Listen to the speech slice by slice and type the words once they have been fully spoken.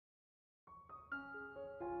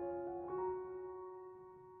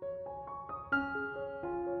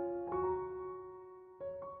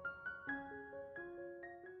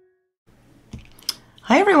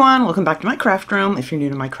Hi everyone, welcome back to my craft room. If you're new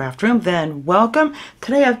to my craft room, then welcome.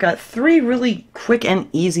 Today I've got 3 really quick and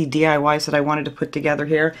easy DIYs that I wanted to put together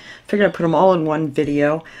here. Figured I'd put them all in one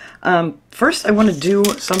video. First I want to do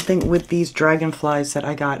something with these dragonflies that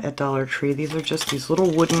I got at Dollar Tree. These are just these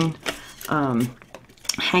little wooden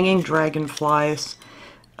hanging dragonflies.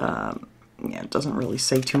 Yeah, it doesn't really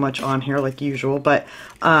say too much on here like usual, but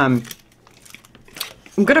I'm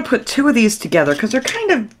going to put 2 of these together because they're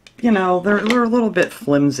kind of, you know, they're a little bit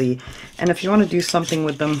flimsy, and if you want to do something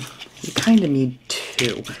with them, you kind of need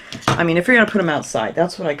 2. I mean, if you're going to put them outside,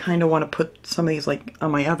 that's what I kind of want to put some of these, like,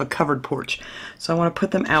 I have a covered porch, so I want to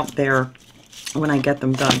put them out there when I get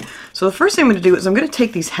them done. So the first thing I'm going to do is I'm going to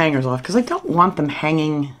take these hangers off, because I don't want them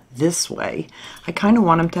hanging this way. I kind of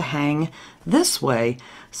want them to hang this way,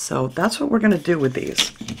 so that's what we're going to do with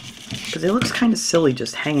these, because it looks kind of silly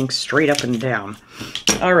just hanging straight up and down.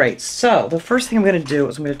 Alright, so the first thing I'm going to do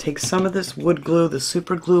is I'm going to take some of this wood glue, the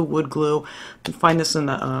super glue wood glue. You can find this in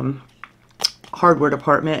the hardware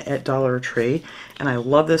department at Dollar Tree, and I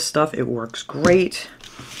love this stuff. It works great.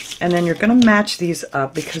 And then you're going to match these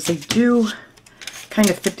up because they do kind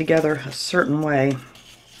of fit together a certain way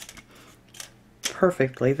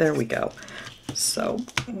perfectly. There we go. So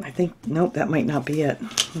I think, nope, that might not be it.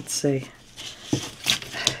 Let's see.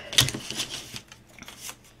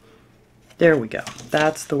 There we go.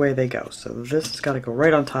 That's the way they go. So this has got to go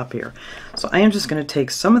right on top here. So I am just going to take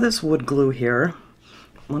some of this wood glue here,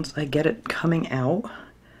 once I get it coming out.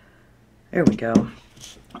 There we go.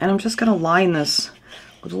 And I'm just going to line this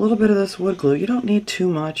with a little bit of this wood glue. You don't need too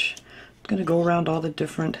much. I'm going to go around all the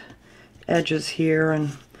different edges here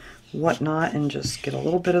and whatnot and just get a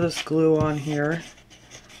little bit of this glue on here.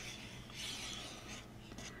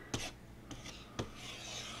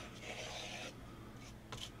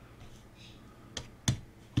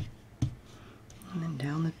 And then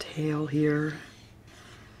down the tail here.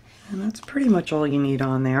 And that's pretty much all you need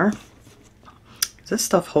on there. This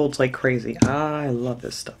stuff holds like crazy. I love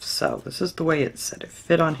this stuff. So this is the way it said. It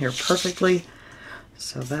fit on here perfectly.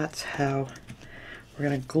 So that's how we're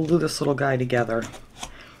going to glue this little guy together.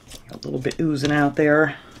 A little bit oozing out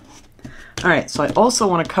there. Alright, so I also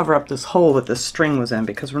want to cover up this hole that this string was in,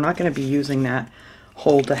 because we're not going to be using that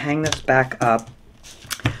hole to hang this back up.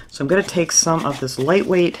 So I'm going to take some of this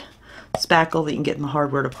lightweight spackle that you can get in the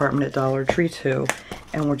hardware department at Dollar Tree too,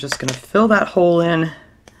 and we're just going to fill that hole in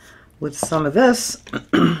with some of this.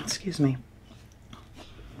 Excuse me.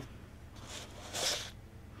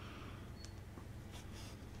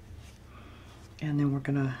 And then we're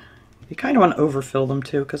going to, you kind of want to overfill them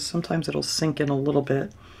too, because sometimes it'll sink in a little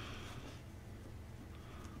bit.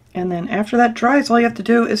 And then after that dries, all you have to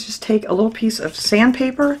do is just take a little piece of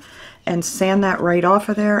sandpaper and sand that right off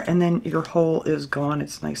of there, and then your hole is gone.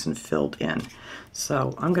 It's nice and filled in.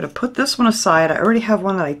 So I'm going to put this one aside. I already have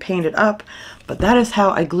one that I painted up, but that is how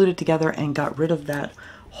I glued it together and got rid of that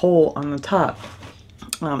hole on the top.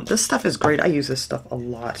 This stuff is great. I use this stuff a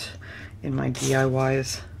lot in my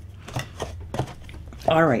DIYs.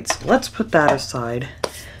 Alright, so let's put that aside.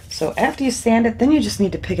 So after you sand it, then you just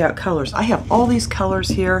need to pick out colors. I have all these colors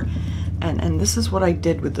here, and this is what I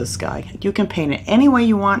did with this guy. You can paint it any way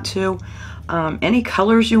you want to, any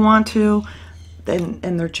colors you want to,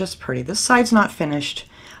 and they're just pretty. This side's not finished,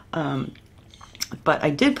 but I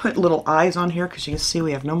did put little eyes on here because you can see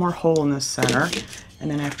we have no more hole in the center. And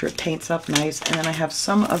then after it paints up nice, and then I have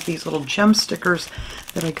some of these little gem stickers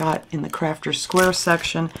that I got in the Crafter's Square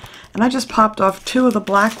section, and I just popped off 2 of the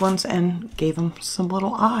black ones and gave them some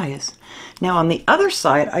little eyes. Now on the other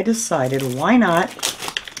side, I decided why not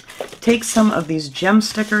take some of these gem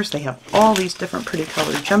stickers. They have all these different pretty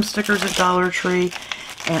colored gem stickers at Dollar Tree,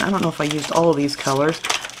 and I don't know if I used all of these colors,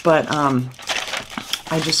 but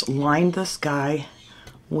I just lined this guy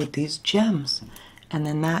with these gems, and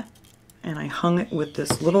then and I hung it with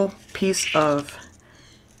this little piece of,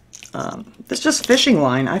 this just fishing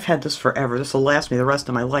line. I've had this forever. This will last me the rest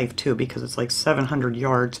of my life too, because it's like 700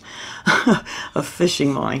 yards of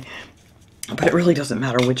fishing line. But it really doesn't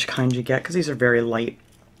matter which kind you get, because these are very light.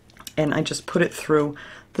 And I just put it through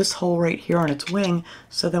this hole right here on its wing,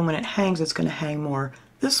 so then when it hangs, it's going to hang more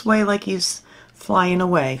this way like he's flying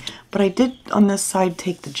away. But I did on this side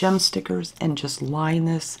take the gem stickers and just line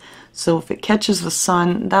this, so if it catches the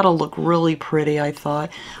sun, that'll look really pretty, I thought.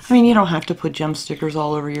 I mean, you don't have to put gem stickers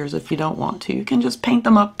all over yours if you don't want to. You can just paint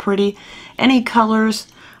them up pretty, any colors.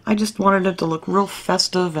 I just wanted it to look real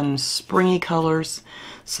festive and springy colors.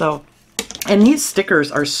 So, and these stickers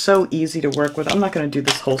are so easy to work with. I'm not going to do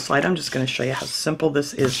this whole side. I'm just going to show you how simple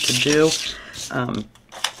this is to do.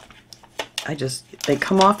 They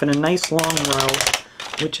come off in a nice long row.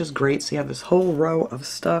 which is great. So you have this whole row of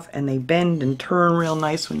stuff, and they bend and turn real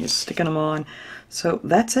nice when you're sticking them on. So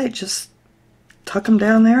that's it. Just tuck them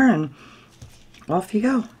down there and off you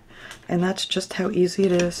go. And that's just how easy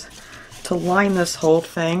it is to line this whole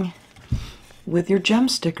thing with your gem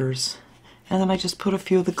stickers. And then I just put a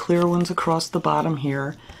few of the clear ones across the bottom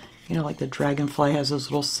here. You know, like the dragonfly has those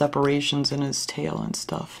little separations in his tail and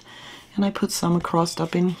stuff. And I put some across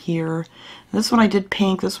up in here. This one I did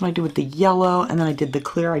pink, this one I did with the yellow, and then I did the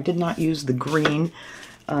clear. I did not use the green.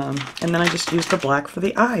 And then I just used the black for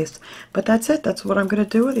the eyes. But that's it. That's what I'm going to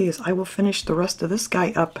do with these. I will finish the rest of this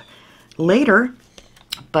guy up later.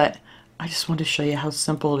 But I just wanted to show you how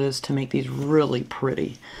simple it is to make these really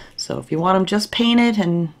pretty. So if you want them just painted,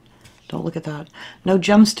 and don't look at that, no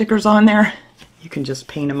gem stickers on there, you can just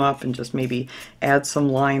paint them up and just maybe add some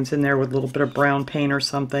lines in there with a little bit of brown paint or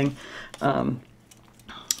something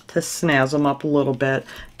to snazz them up a little bit.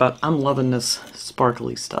 But I'm loving this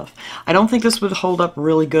sparkly stuff. I don't think this would hold up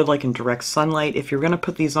really good like in direct sunlight. If you're going to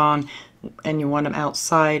put these on and you want them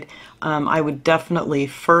outside, I would definitely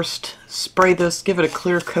first spray this, give it a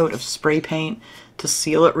clear coat of spray paint to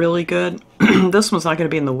seal it really good. This one's not going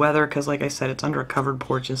to be in the weather because, like I said, it's under a covered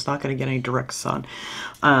porch. It's not going to get any direct sun.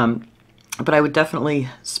 But I would definitely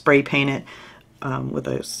spray paint it with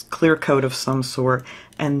a clear coat of some sort.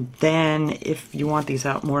 And then if you want these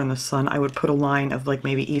out more in the sun, I would put a line of like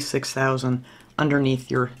maybe E6000 underneath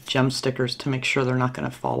your gem stickers to make sure they're not going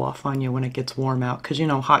to fall off on you when it gets warm out. Because, you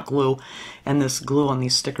know, hot glue and this glue on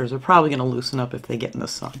these stickers are probably going to loosen up if they get in the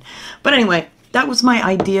sun. But anyway, that was my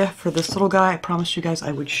idea for this little guy. I promised you guys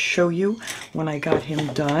I would show you when I got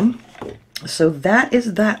him done. So that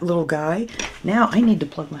is that little guy. Now I need to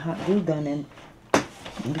plug my hot glue gun in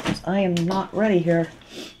because I am not ready here.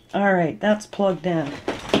 All right, that's plugged in.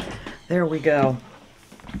 There we go.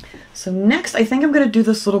 So next, I think I'm going to do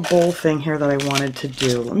this little bowl thing here that I wanted to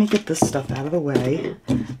do. Let me get this stuff out of the way.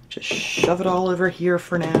 Just shove it all over here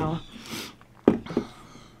for now.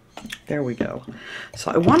 There we go.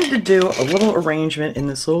 So I wanted to do a little arrangement in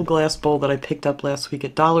this little glass bowl that I picked up last week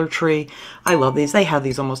at Dollar Tree. I love these. They have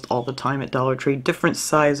these almost all the time at Dollar Tree, different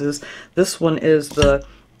sizes. This one is the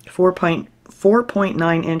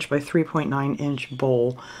 4.9 inch by 3.9 inch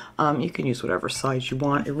bowl. You can use whatever size you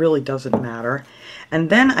want. It really doesn't matter.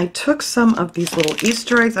 And then I took some of these little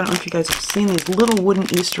Easter eggs. I don't know if you guys have seen these little wooden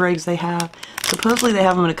Easter eggs they have. Supposedly they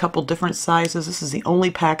have them in a couple different sizes. This is the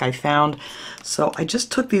only pack I found. So I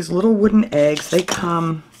just took these little wooden eggs. They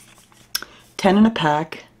come 10 in a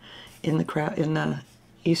pack in the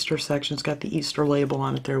Easter section. It's got the Easter label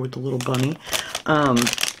on it there with the little bunny.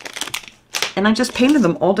 And I just painted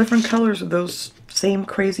them all different colors with those same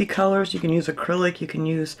crazy colors. You can use acrylic, you can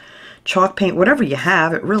use chalk paint, whatever you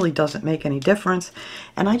have. It really doesn't make any difference.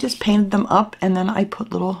 And I just painted them up, and then I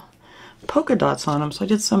put little polka dots on them. So I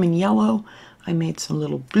did some in yellow. I made some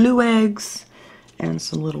little blue eggs and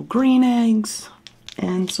some little green eggs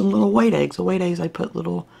and some little white eggs. The white eggs I put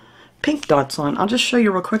little pink dots on. I'll just show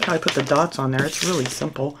you real quick how I put the dots on there. It's really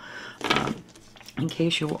simple. In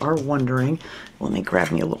case you are wondering, let me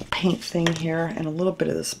grab me a little paint thing here and a little bit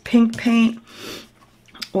of this pink paint,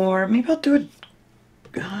 or maybe I'll do it,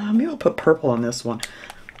 maybe I'll put purple on this one.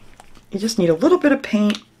 You just need a little bit of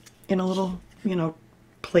paint in a little, you know,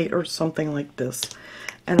 plate or something like this.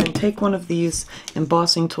 And then take one of these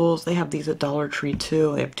embossing tools. They have these at Dollar Tree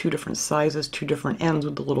too. They have two different sizes, two different ends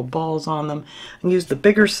with the little balls on them. And use the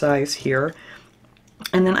bigger size here.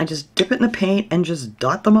 And then I just dip it in the paint and just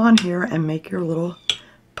dot them on here and make your little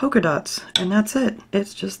polka dots. And that's it.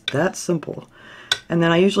 It's just that simple. And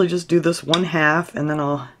then I usually just do this 1/2, and then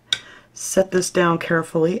I'll set this down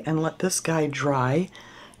carefully and let this guy dry.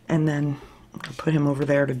 And then I'll put him over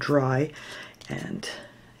there to dry. And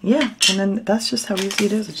yeah, and then that's just how easy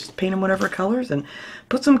it is. It's just paint them whatever colors and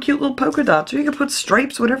put some cute little polka dots. Or you can put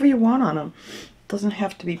stripes, whatever you want on them. It doesn't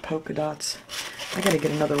have to be polka dots. I gotta get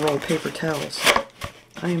another roll of paper towels.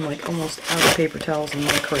 I am like almost out of paper towels in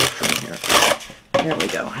my craft room here. There we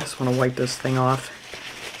go. I just want to wipe this thing off.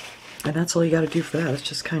 And that's all you got to do for that. It's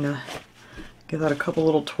just kind of give that a couple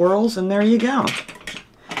little twirls and there you go.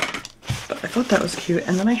 But I thought that was cute.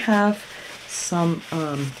 And then I have some,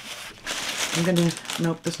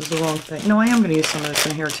 nope, this is the wrong thing. No, I am going to use some of this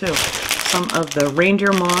in here too. Some of the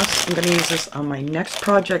reindeer moss. I'm going to use this on my next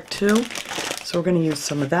project too. So we're going to use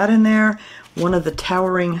some of that in there. One of the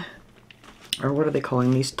towering, or what are they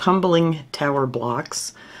calling these? Tumbling tower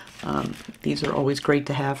blocks. These are always great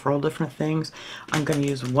to have for all different things. I'm going to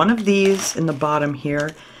use one of these in the bottom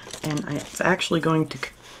here, and it's actually going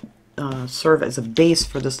to serve as a base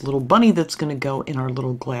for this little bunny that's going to go in our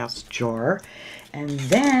little glass jar. And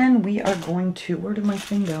then we are going to, where did my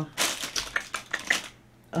thing go?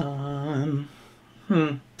 Oh,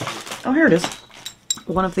 here it is.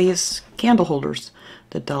 One of these candle holders.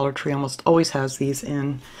 The Dollar Tree almost always has these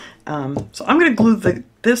in. So I'm going to glue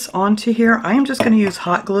this onto here. I am just going to use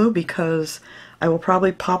hot glue because I will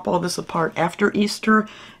probably pop all this apart after Easter,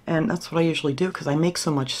 and that's what I usually do because I make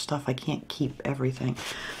so much stuff I can't keep everything.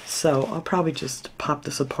 So I'll probably just pop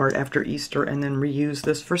this apart after Easter and then reuse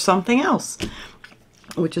this for something else,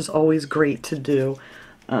 which is always great to do.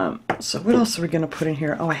 So what else are we going to put in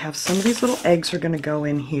here? Oh, I have some of these little eggs are going to go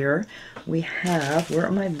in here. We have, where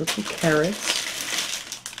are my little carrots?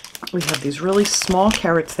 We have these really small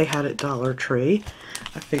carrots they had at Dollar Tree.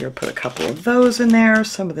 I figure I'll put a couple of those in there,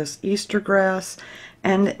 some of this Easter grass,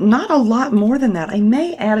 and not a lot more than that. I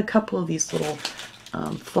may add a couple of these little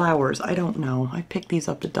flowers. I don't know. I picked these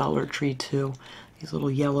up at Dollar Tree too. These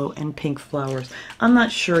little yellow and pink flowers. I'm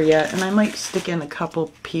not sure yet, and I might stick in a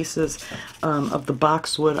couple pieces of the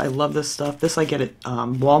boxwood. I love this stuff. This I get at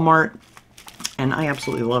Walmart, and I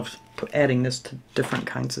absolutely love adding this to different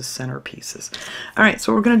kinds of centerpieces. All right,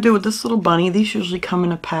 so what we're going to do with this little bunny, these usually come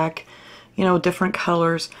in a pack, you know, different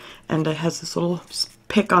colors, and it has this little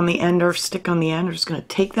pick on the end or stick on the end. We're just going to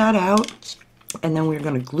take that out, and then we're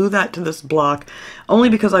going to glue that to this block, only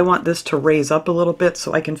because I want this to raise up a little bit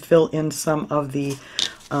so I can fill in some of the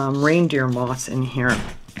reindeer moss in here.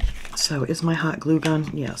 So is my hot glue gun?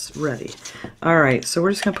 Yes, ready. All right, so we're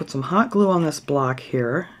just going to put some hot glue on this block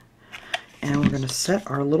here, and we're going to set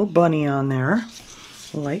our little bunny on there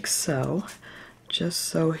like so, just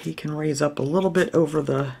so he can raise up a little bit over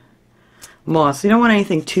the moss. You don't want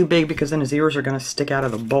anything too big because then his ears are going to stick out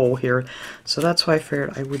of the bowl here. So that's why I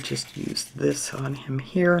figured I would just use this on him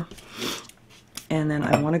here. And then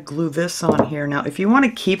I want to glue this on here. Now, if you want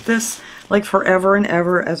to keep this like forever and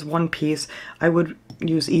ever as one piece, I would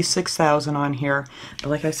use E6000 on here. But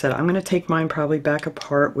like I said, I'm going to take mine probably back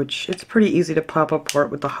apart, which it's pretty easy to pop apart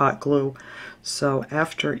with the hot glue. So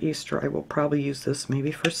after Easter, I will probably use this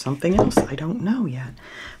maybe for something else. I don't know yet.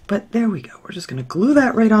 But there we go. We're just going to glue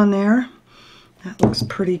that right on there. That looks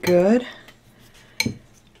pretty good.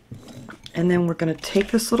 And then we're going to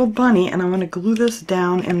take this little bunny and I'm going to glue this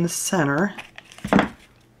down in the center.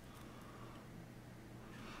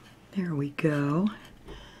 There we go.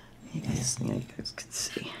 You guys can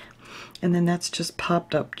see. And then that's just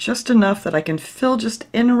popped up just enough that I can fill just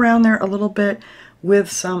in around there a little bit with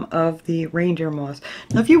some of the reindeer moss.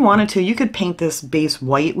 Now if you wanted to, you could paint this base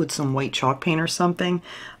white with some white chalk paint or something.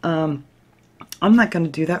 I'm not going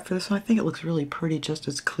to do that for this one. I think it looks really pretty just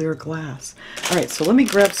as clear glass. All right, so let me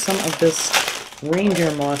grab some of this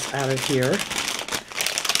reindeer moss out of here.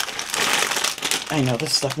 I know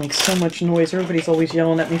this stuff makes so much noise. Everybody's always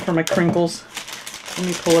yelling at me for my crinkles. Let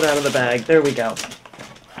me pull it out of the bag. There we go.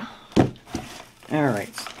 All right.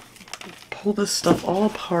 Pull this stuff all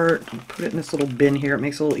apart and put it in this little bin here. It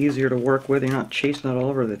makes it a little easier to work with. You're not chasing it all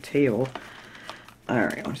over the table.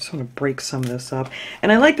 Alright, I just want to break some of this up.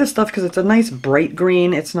 And I like this stuff because it's a nice bright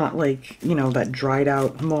green. It's not like, you know, that dried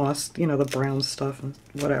out moss, you know, the brown stuff and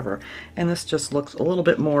whatever. And this just looks a little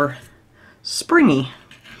bit more springy.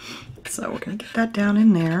 So we're going to get that down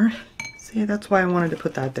in there. See, that's why I wanted to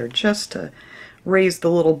put that there, just to raise the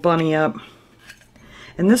little bunny up.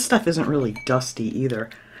 And this stuff isn't really dusty either.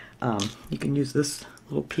 You can use this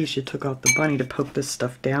little piece you took off the bunny to poke this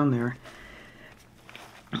stuff down there.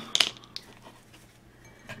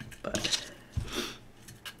 But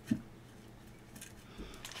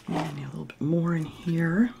I need a little bit more in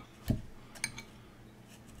here.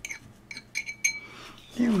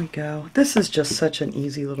 There we go. This is just such an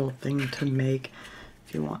easy little thing to make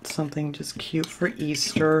if you want something just cute for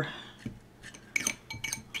Easter.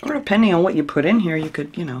 Or depending on what you put in here, you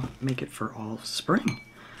could, you know, make it for all of spring.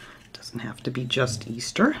 It doesn't have to be just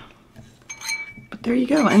Easter. But there you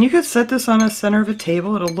go. And you could set this on the center of a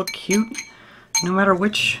table. It'll look cute no matter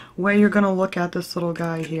which way you're going to look at this little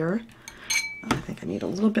guy here. I think I need a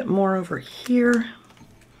little bit more over here.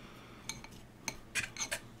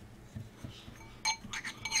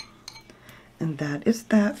 And that is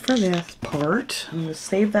that for this part. I'm going to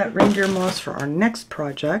save that reindeer moss for our next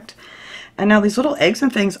project. And now these little eggs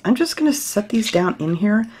and things, I'm just going to set these down in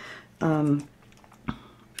here.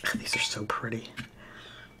 These are so pretty.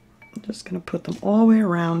 I'm just going to put them all the way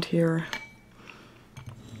around here.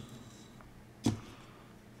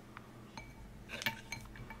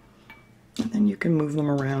 And then you can move them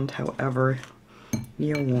around however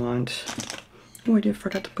you want. Oh, I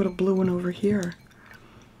forgot to put a blue one over here.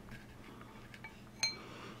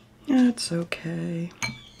 That's okay.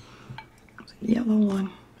 There's a yellow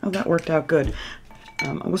one. Oh, that worked out good.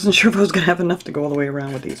 I wasn't sure if I was going to have enough to go all the way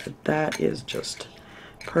around with these, but that is just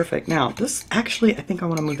perfect. Now, this actually, I think I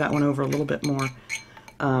want to move that one over a little bit more.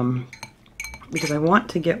 because I want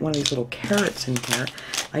to get one of these little carrots in here.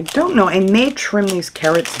 I don't know, I may trim these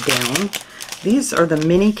carrots down. These are the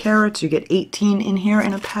mini carrots. You get 18 in here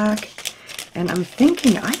in a pack. And I'm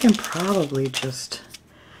thinking I can probably just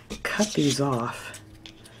cut these off.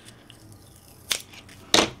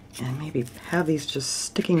 And maybe have these just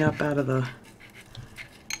sticking up out of the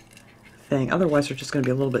thing. Otherwise they're just going to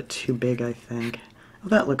be a little bit too big, I think. Oh,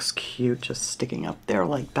 that looks cute, just sticking up there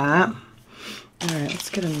like that. Alright, let's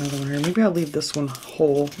get another one here. Maybe I'll leave this one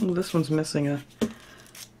whole. Oh, this one's missing a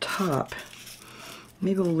top.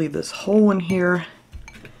 Maybe we'll leave this whole one here.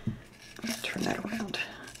 Turn that around.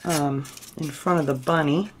 In front of the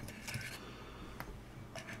bunny.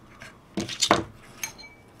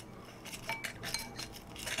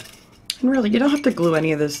 And really, you don't have to glue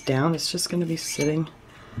any of this down. It's just going to be sitting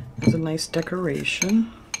as a nice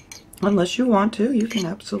decoration. Unless you want to, you can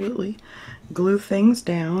absolutely glue things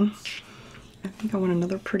down. I think I want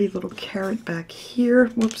another pretty little carrot back here.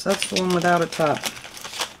 Whoops, that's the one without a top.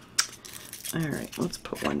 Alright, let's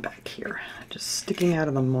put one back here. Just sticking out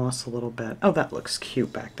of the moss a little bit. Oh, that looks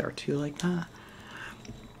cute back there too, like that.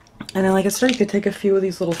 And then, like I said, you could take a few of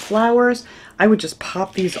these little flowers. I would just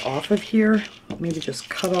pop these off of here. Maybe just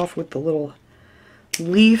cut off with the little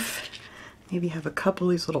leaf. Maybe have a couple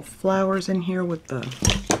of these little flowers in here with the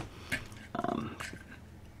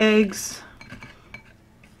eggs.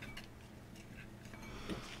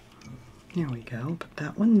 There we go. Put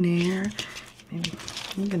that one there. Maybe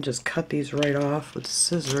you can just cut these right off with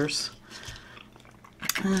scissors.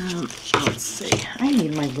 Let's see. I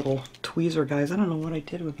need my little tweezer guys. I don't know what I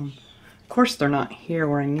did with them. Of course they're not here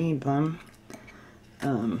where I need them.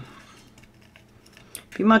 It'd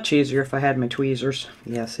be much easier if I had my tweezers.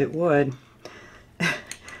 Yes, it would.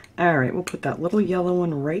 Alright, we'll put that little yellow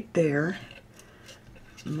one right there.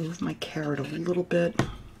 Move my carrot a little bit.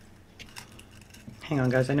 Hang on,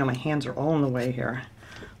 guys. I know my hands are all in the way here.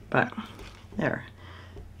 But, there.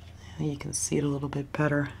 You can see it a little bit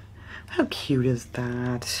better. How cute is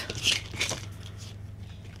that?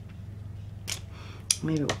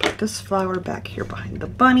 Maybe we'll put this flower back here behind the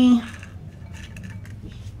bunny.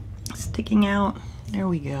 Sticking out. There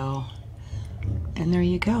we go. And there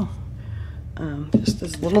you go. Just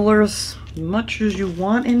as little or as much as you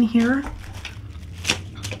want in here.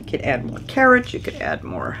 You could add more carrots. You could add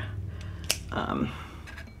more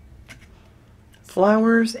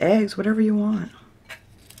flowers, eggs, whatever you want.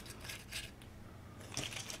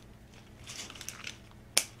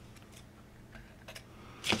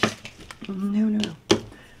 No.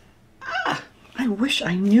 Ah, I wish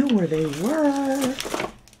I knew where they were.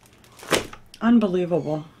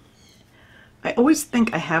 Unbelievable. I always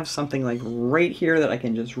think I have something like right here that I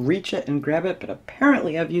can just reach it and grab it, but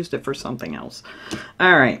apparently I've used it for something else.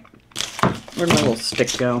 All right, where'd my little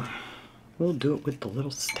stick go? We'll do it with the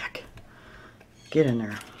little stick. Get in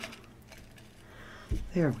there.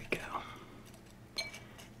 There we go.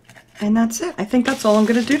 And that's it. I think that's all I'm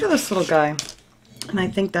going to do to this little guy. And I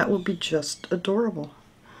think that will be just adorable.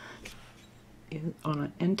 On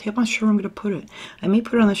an end table, I'm not sure where I'm going to put it. I may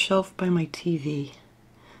put it on the shelf by my TV.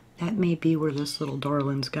 That may be where this little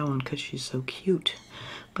darling's going because she's so cute.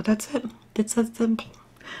 But that's it. It's that simple.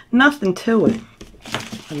 Nothing to it.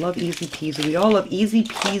 I love easy peasy. We all love easy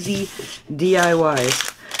peasy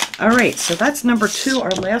DIYs. Alright, so that's number 2.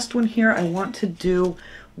 Our last one here I want to do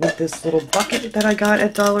with this little bucket that I got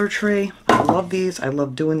at Dollar Tree. I love these. I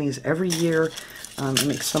love doing these every year.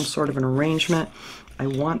 Make some sort of an arrangement. I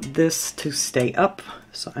want this to stay up,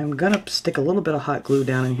 so I'm going to stick a little bit of hot glue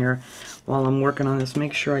down in here while I'm working on this.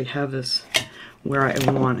 Make sure I have this where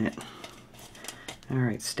I want it.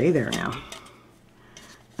 Alright, stay there now.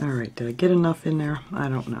 Alright, did I get enough in there? I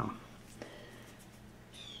don't know.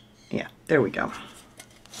 Yeah, there we go.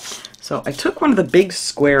 So I took one of the big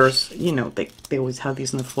squares, you know, they always have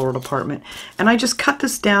these in the floral department, and I just cut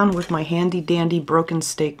this down with my handy dandy broken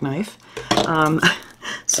steak knife.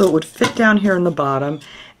 So it would fit down here in the bottom,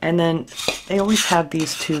 and then they always have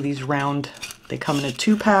these two, these round, they come in a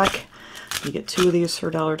 2-pack. You get 2 of these for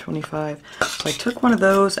 $1.25. So I took one of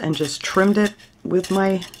those and just trimmed it with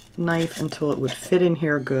my knife until it would fit in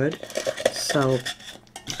here good. So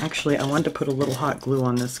actually I wanted to put a little hot glue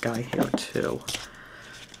on this guy here too.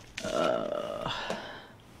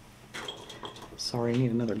 Sorry, I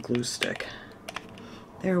need another glue stick.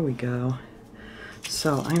 There we go.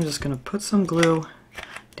 So I'm just going to put some glue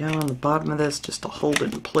down on the bottom of this just to hold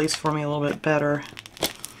it in place for me a little bit better.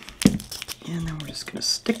 And then we're just going to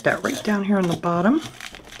stick that right down here on the bottom.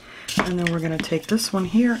 And then we're going to take this one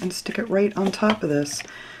here and stick it right on top of this.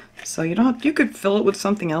 So you don't have, you could fill it with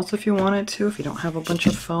something else if you wanted to, if you don't have a bunch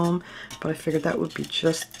of foam, but I figured that would be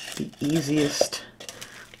just the easiest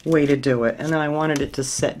way to do it. And then I wanted it to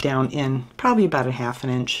set down in probably about a ½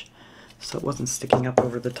 inch so it wasn't sticking up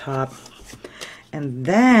over the top. And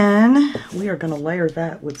then we are going to layer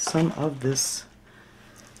that with some of this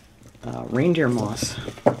reindeer moss,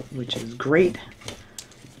 which is great.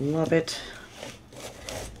 Love it.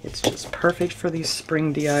 It's just perfect for these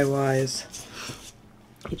spring DIYs.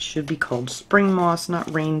 It should be called spring moss,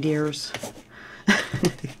 not reindeers.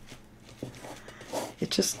 It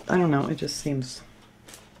just, I don't know, it just seems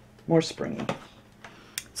more springy.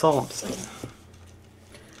 That's all I'm saying.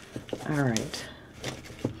 Alright.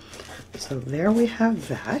 So there we have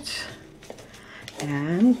that.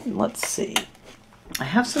 And let's see. I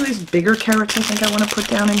have some of these bigger carrots I think I want to put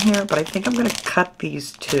down in here, but I think I'm going to cut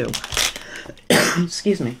these too.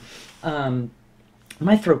 Excuse me.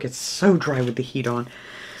 My throat gets so dry with the heat on.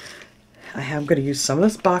 I'm going to use some of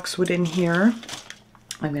this boxwood in here.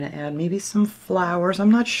 I'm going to add maybe some flowers.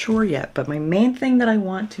 I'm not sure yet, but my main thing that I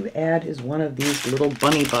want to add is one of these little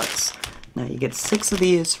bunny butts. Now you get 6 of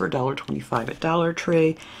these for $1.25 at Dollar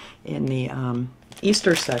Tree in the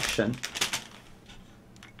Easter section.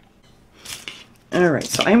 Alright,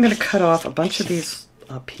 so I'm going to cut off a bunch of these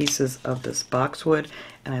pieces of this boxwood,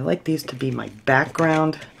 and I like these to be my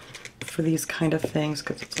background for these kind of things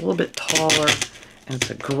because it's a little bit taller and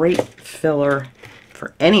it's a great filler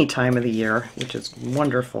for any time of the year, which is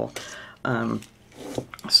wonderful.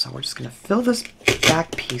 So we're just going to fill this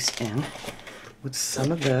back piece in with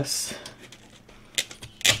some of this.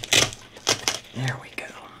 There we go.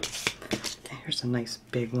 Here's a nice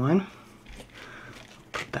big one.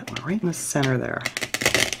 Put that one right in the center there.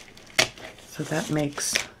 So that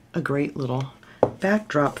makes a great little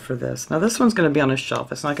backdrop for this. Now this one's going to be on a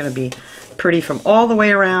shelf. It's not going to be pretty from all the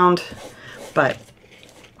way around, but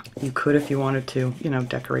you could, if you wanted to, you know,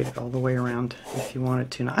 decorate it all the way around if you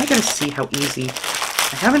wanted to. Now I gotta see how easy,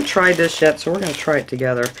 I haven't tried this yet, so we're gonna try it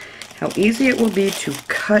together, how easy it will be to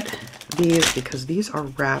cut these, because these are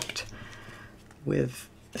wrapped with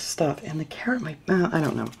stuff, and the carrot might, I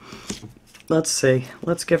don't know. Let's see,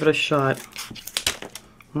 let's give it a shot.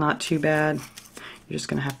 Not too bad. You're just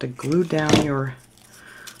gonna have to glue down your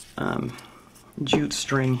jute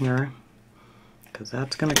string here, because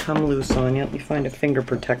that's going to come loose on you. Let me find a finger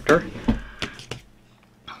protector.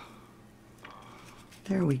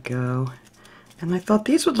 There we go. And I thought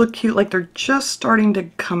these would look cute, like they're just starting to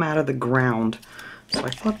come out of the ground. So I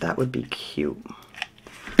thought that would be cute.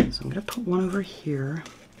 So I'm going to put one over here.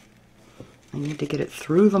 I need to get it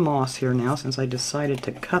through the moss here now since I decided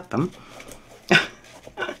to cut them.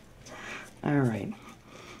 Alright.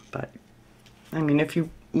 But, I mean, if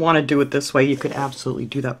you want to do it this way, you could absolutely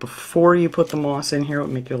do that before you put the moss in here. It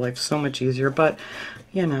would make your life so much easier, but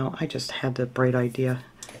you know, I just had the bright idea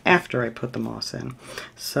after I put the moss in.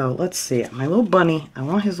 So let's see, my little bunny, I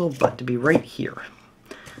want his little butt to be right here.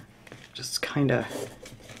 Just kind of,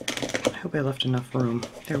 I hope I left enough room.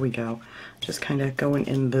 There we go. Just kind of going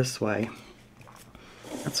in this way.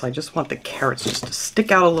 So I just want the carrots just to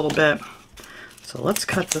stick out a little bit. So let's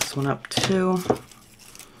cut this one up too.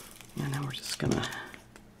 And then we're just gonna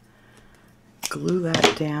glue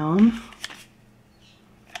that down.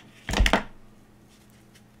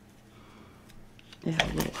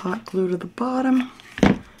 Add a little hot glue to the bottom,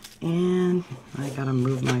 and I gotta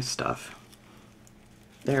move my stuff.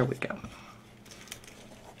 There we go.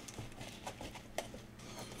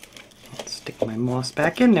 Let's stick my moss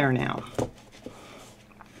back in there now.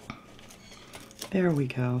 There we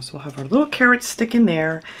go. So we'll have our little carrots stick in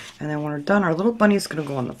there, and then when we're done, our little bunny is going to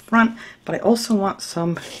go on the front, but I also want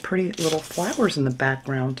some pretty little flowers in the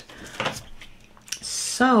background.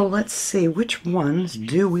 So let's see, which ones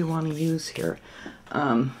do we want to use here?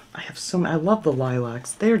 I have so many. I love the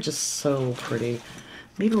lilacs. They're just so pretty.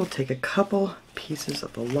 Maybe we'll take a couple pieces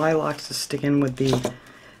of the lilacs to stick in with the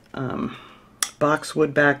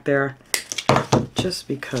boxwood back there, just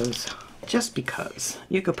because.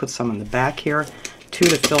 You could put some in the back here too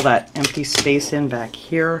to fill that empty space in back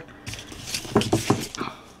here.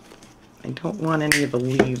 I don't want any of the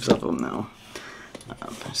leaves of them though.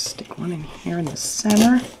 Stick one in here in the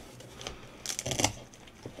center.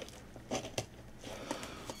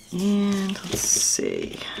 And let's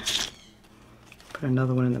see. Put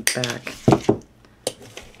another one in the back.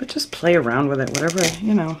 But just play around with it, whatever,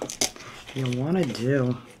 you know, you want to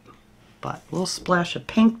do. But a little splash of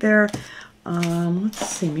pink there. Let's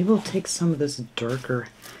see, maybe we'll take some of this darker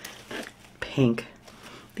pink.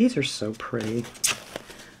 These are so pretty.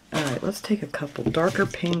 Alright, let's take a couple darker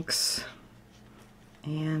pinks.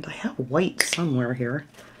 And I have white somewhere here.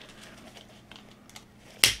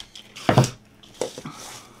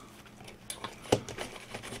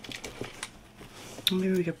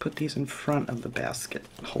 Maybe we could put these in front of the basket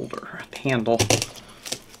holder handle.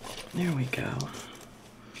 There we go.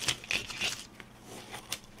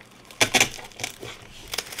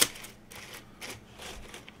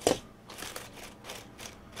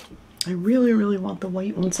 I really, really want the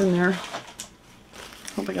white ones in there.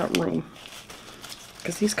 Hope I got room.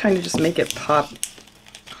 Because these kind of just make it pop.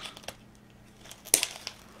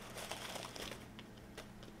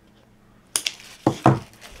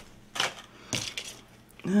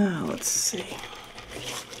 Let's see.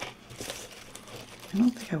 I don't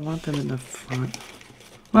think I want them in the front.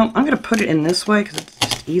 Well, I'm going to put it in this way because it's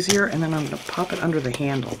just easier, and then I'm going to pop it under the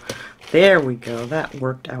handle. There we go. That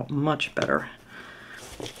worked out much better.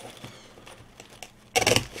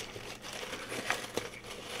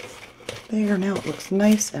 There, now it looks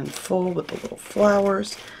nice and full with the little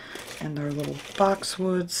flowers and our little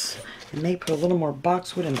boxwoods. I may put a little more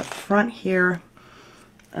boxwood in the front here.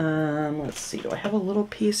 Let's see, do I have a little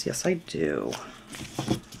piece? Yes, I do.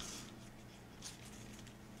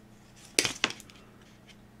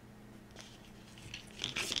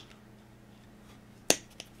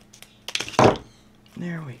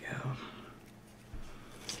 There we go.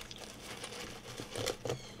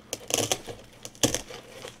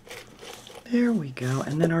 There we go.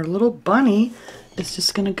 And then our little bunny is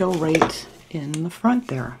just going to go right in the front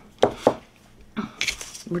there.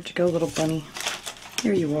 Where'd you go, little bunny?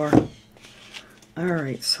 Here you are.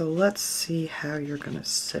 Alright, so let's see how you're going to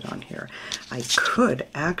sit on here. I could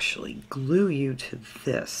actually glue you to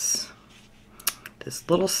this. This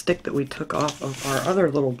little stick that we took off of our other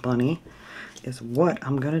little bunny is what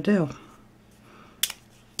I'm going to do.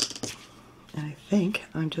 And I think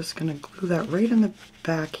I'm just going to glue that right in the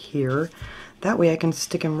back here. That way I can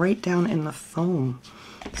stick him right down in the foam.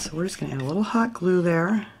 So we're just going to add a little hot glue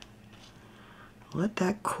there. Let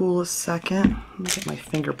that cool a second. Let me get my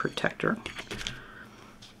finger protector.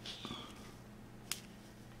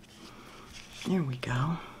 There we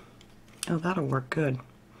go. Oh, that'll work good.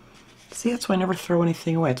 See, that's why I never throw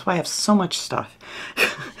anything away. That's why I have so much stuff.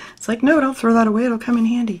 It's like, no, don't throw that away. It'll come in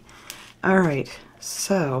handy. All right,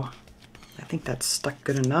 so I think that's stuck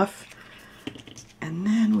good enough. And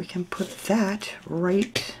then we can put that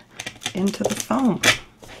right into the foam.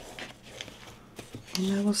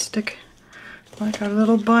 And that will stick like our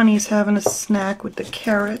little bunny's having a snack with the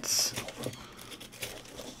carrots.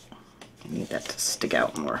 I need that to stick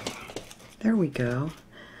out more. There we go.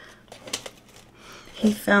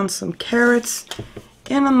 He found some carrots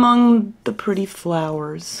in among the pretty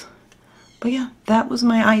flowers. But yeah, that was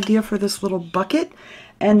my idea for this little bucket.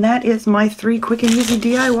 And that is my 3 quick and easy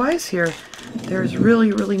DIYs here. There's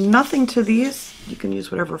really, really nothing to these. You can use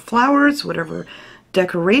whatever flowers, whatever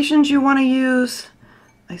decorations you want to use.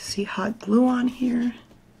 I see hot glue on here.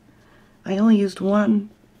 I only used one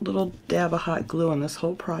little dab of hot glue on this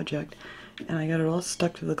whole project, and I got it all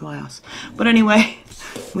stuck to the glass. But anyway,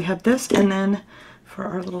 we have this, and then for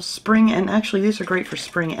our little spring, and actually these are great for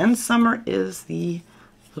spring and summer, is the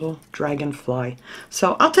little dragonfly.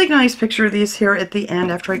 So I'll take a nice picture of these here at the end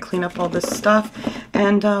after I clean up all this stuff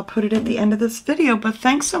and put it at the end of this video. But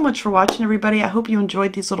thanks so much for watching, everybody. I hope you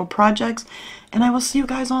enjoyed these little projects, and I will see you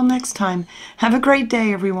guys all next time. Have a great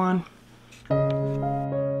day, everyone.